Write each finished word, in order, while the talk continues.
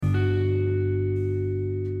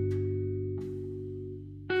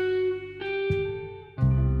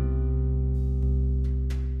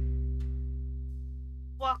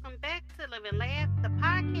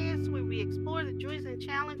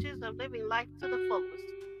challenges of living life to the fullest.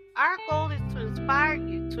 Our goal is to inspire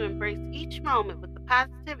you to embrace each moment with a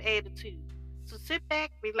positive attitude. So sit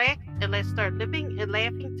back, relax, and let's start living and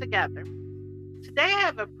laughing together. Today I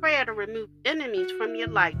have a prayer to remove enemies from your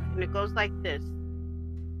life, and it goes like this.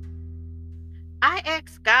 I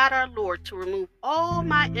ask God our Lord to remove all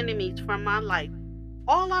my enemies from my life.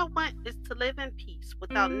 All I want is to live in peace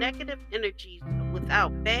without negative energies,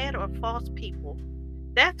 without bad or false people.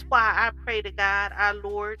 That's why I pray to God our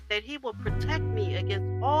Lord that He will protect me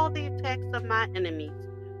against all the attacks of my enemies.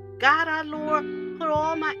 God our Lord, put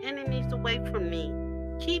all my enemies away from me.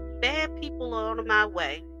 Keep bad people out of my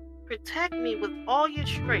way. Protect me with all your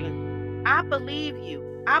strength. I believe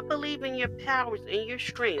you. I believe in your powers and your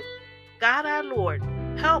strength. God our Lord,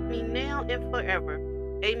 help me now and forever.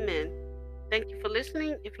 Amen. Thank you for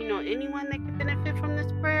listening. If you know anyone that could benefit from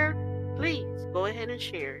this prayer, please go ahead and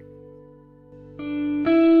share it.